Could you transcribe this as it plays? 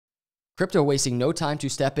Crypto wasting no time to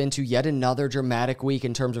step into yet another dramatic week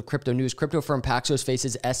in terms of crypto news. Crypto firm Paxos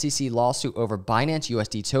faces SEC lawsuit over Binance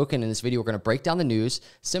USD token. In this video, we're going to break down the news,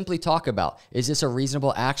 simply talk about, is this a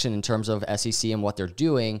reasonable action in terms of SEC and what they're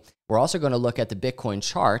doing? We're also going to look at the Bitcoin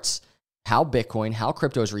charts, how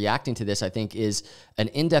crypto is reacting to this, I think is an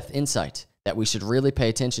in-depth insight that we should really pay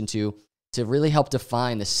attention to really help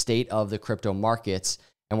define the state of the crypto markets.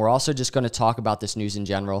 And we're also just going to talk about this news in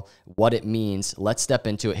general, what it means. Let's step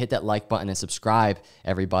into it. Hit that like button and subscribe,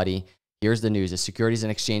 everybody. Here's the news. The Securities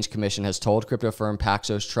and Exchange Commission has told crypto firm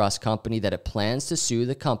Paxos Trust Company that it plans to sue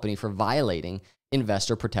the company for violating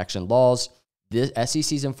investor protection laws. The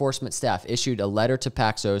SEC's enforcement staff issued a letter to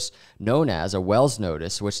Paxos known as a Wells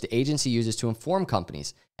Notice, which the agency uses to inform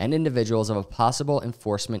companies and individuals of a possible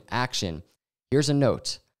enforcement action. Here's a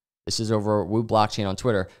note. This is over Woo Blockchain on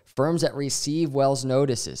Twitter. Firms that receive Wells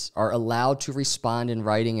notices are allowed to respond in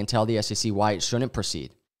writing and tell the SEC why it shouldn't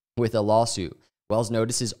proceed with a lawsuit. Wells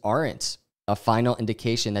notices aren't a final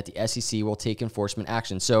indication that the SEC will take enforcement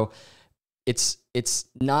action. So it's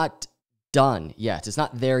not done yet. It's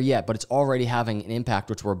not there yet, but it's already having an impact,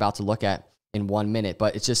 which we're about to look at in 1 minute.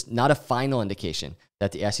 But it's just not a final indication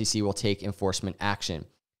that the SEC will take enforcement action.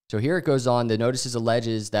 So here it goes on. The notices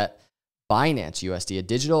alleges that Binance USD, a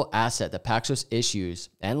digital asset that Paxos issues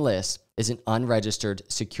and lists, is an unregistered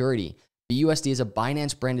security. BUSD is a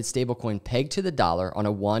Binance-branded stablecoin pegged to the dollar on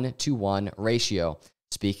a 1-to-1 ratio.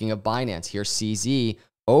 Speaking of Binance, here's CZ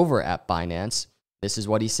over at Binance. This is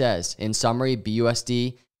what he says. In summary,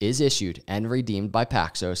 BUSD is issued and redeemed by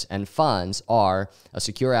Paxos, and funds are a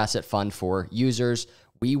secure asset fund for users.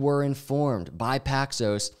 We were informed by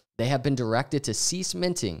Paxos they have been directed to cease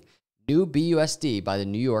minting new BUSD by the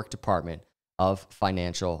New York Department of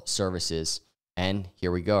Financial Services. And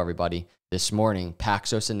here we go, everybody. This morning,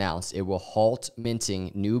 Paxos announced it will halt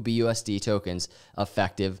minting new BUSD tokens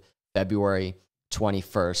effective February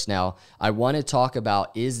 21st. Now, I want to talk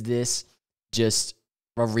about, is this just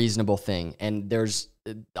a reasonable thing? And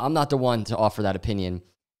I'm not the one to offer that opinion.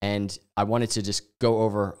 And I wanted to just go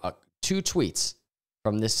over 2 tweets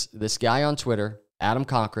from this guy on Twitter, Adam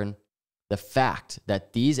Cochran. The fact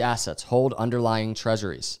that these assets hold underlying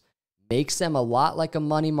treasuries makes them a lot like a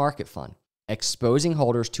money market fund, exposing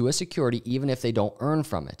holders to a security even if they don't earn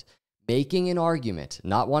from it. Making an argument,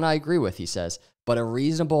 not one I agree with, he says, but a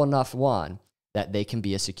reasonable enough one that they can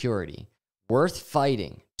be a security. Worth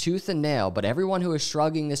fighting tooth and nail, but everyone who is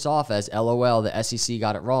shrugging this off as LOL, the SEC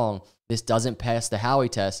got it wrong, this doesn't pass the Howey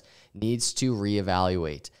test, needs to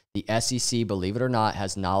reevaluate. The SEC, believe it or not,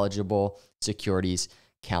 has knowledgeable securities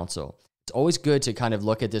counsel. It's always good to kind of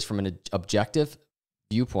look at this from an objective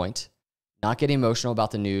viewpoint, not get emotional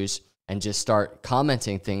about the news, and just start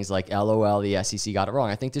commenting things like, LOL, the SEC got it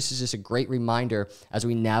wrong. I think this is just a great reminder as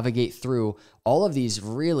we navigate through all of these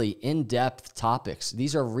really in-depth topics.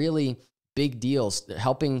 These are really big deals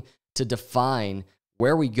helping to define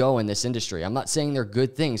where we go in this industry. I'm not saying they're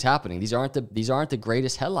good things happening. These aren't the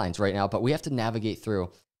greatest headlines right now, but we have to navigate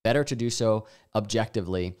through. Better to do so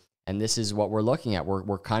objectively. And this is what we're looking at.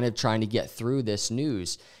 We're kind of trying to get through this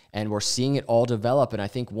news, and we're seeing it all develop. And I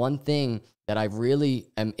think one thing that I really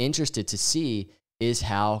am interested to see is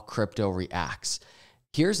how crypto reacts.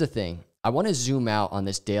 Here's the thing. I want to zoom out on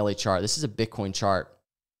this daily chart. This is a Bitcoin chart.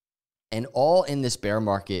 And all in this bear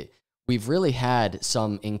market, we've really had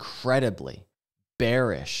some incredibly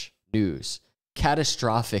bearish news,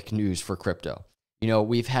 catastrophic news for crypto. You know,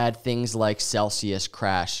 we've had things like Celsius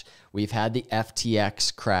crash. We've had the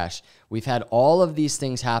FTX crash. We've had all of these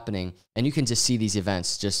things happening, and you can just see these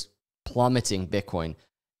events just plummeting Bitcoin.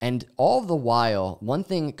 And all the while, one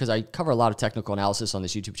thing, because I cover a lot of technical analysis on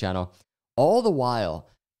this YouTube channel, all the while,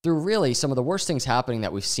 through really some of the worst things happening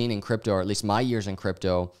that we've seen in crypto, or at least my years in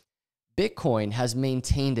crypto, Bitcoin has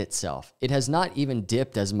maintained itself. It has not even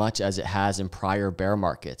dipped as much as it has in prior bear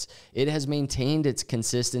markets. It has maintained its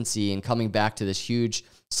consistency in coming back to this huge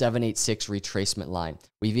 786 retracement line.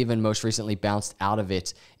 We've even most recently bounced out of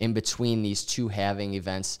it in between these 2 halving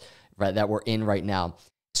events that we're in right now.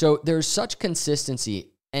 So there's such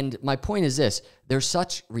consistency. And my point is this, there's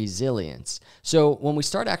such resilience. So when we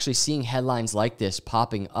start actually seeing headlines like this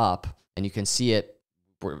popping up, and you can see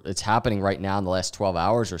it's happening right now in the last 12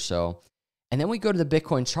 hours or so. And then we go to the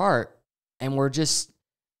Bitcoin chart, and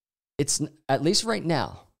it's at least right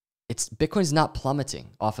now, Bitcoin's not plummeting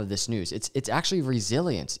off of this news. It's actually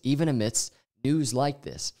resilient even amidst news like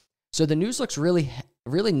this. So the news looks really,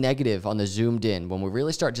 really negative on the zoomed in. When we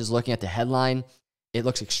really start just looking at the headline, it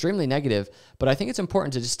looks extremely negative, but I think it's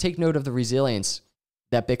important to just take note of the resilience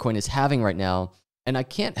that Bitcoin is having right now. And I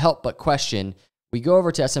can't help but question, we go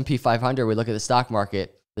over to S&P 500, we look at the stock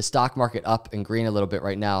market the stock market up and green a little bit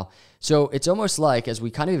right now. So it's almost like, as we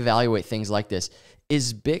kind of evaluate things like this,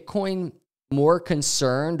 is Bitcoin more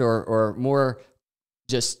concerned or more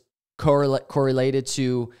just correlated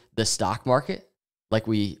to the stock market, like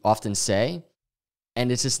we often say,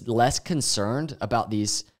 and it's just less concerned about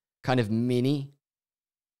these kind of mini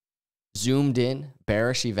zoomed in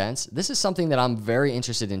bearish events? This is something that I'm very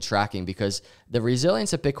interested in tracking, because the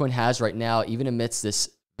resilience that Bitcoin has right now, even amidst this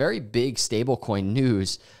very big stablecoin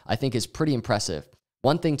news, I think is pretty impressive.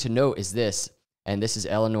 One thing to note is this, and this is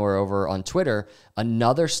Eleanor over on Twitter,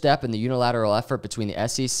 another step in the unilateral effort between the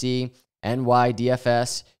SEC,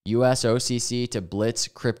 NYDFS, US OCC to blitz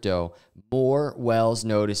crypto. More Wells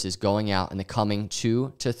notices going out in the coming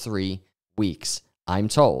 2 to 3 weeks, I'm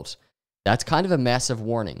told. That's kind of a massive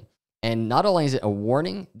warning. And not only is it a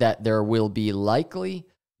warning that there will be likely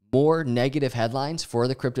more negative headlines for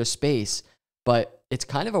the crypto space, but it's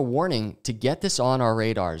kind of a warning to get this on our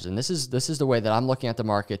radars. And this is the way that I'm looking at the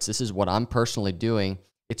markets. This is what I'm personally doing.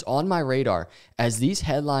 It's on my radar as these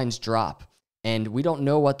headlines drop. And we don't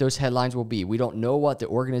know what those headlines will be. We don't know what the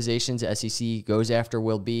organizations the SEC goes after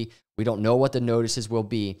will be. We don't know what the notices will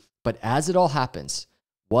be. But as it all happens,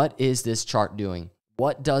 what is this chart doing?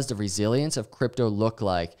 What does the resilience of crypto look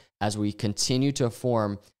like as we continue to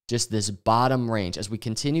form just this bottom range, as we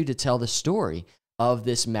continue to tell the story of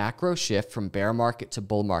this macro shift from bear market to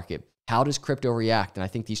bull market? How does crypto react? And I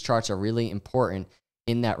think these charts are really important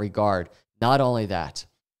in that regard. Not only that,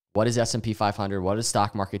 what is S&P 500? What is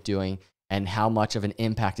stock market doing? And how much of an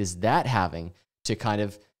impact is that having to kind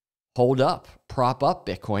of hold up, prop up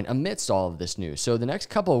Bitcoin amidst all of this news? So the next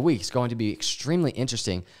couple of weeks is going to be extremely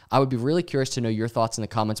interesting. I would be really curious to know your thoughts in the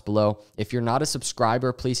comments below. If you're not a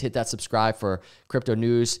subscriber, please hit that subscribe for crypto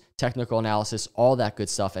news, technical analysis, all that good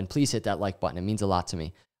stuff. And please hit that like button. It means a lot to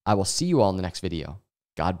me. I will see you all in the next video.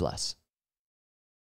 God bless.